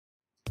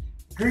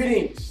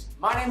Greetings,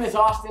 my name is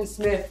Austin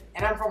Smith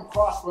and I'm from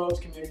CrossRoads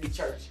Community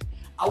Church.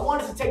 I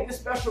wanted to take this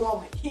special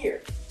moment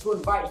here to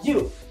invite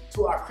you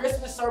to our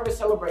Christmas service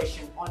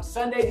celebration on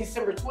Sunday,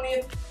 December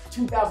 20th,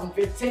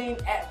 2015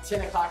 at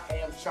 10 o'clock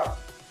a.m. sharp.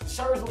 The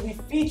service will be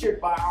featured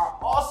by our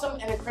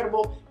awesome and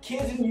incredible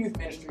kids and youth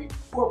ministry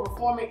who are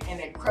performing an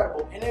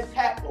incredible and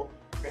impactful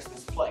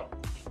Christmas play.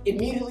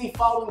 Immediately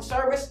following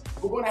service,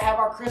 we're going to have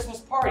our Christmas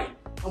party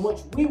in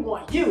which we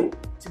want you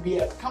to be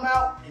able to come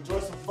out,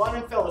 enjoy some fun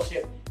and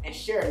fellowship, and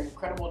share an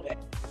incredible day.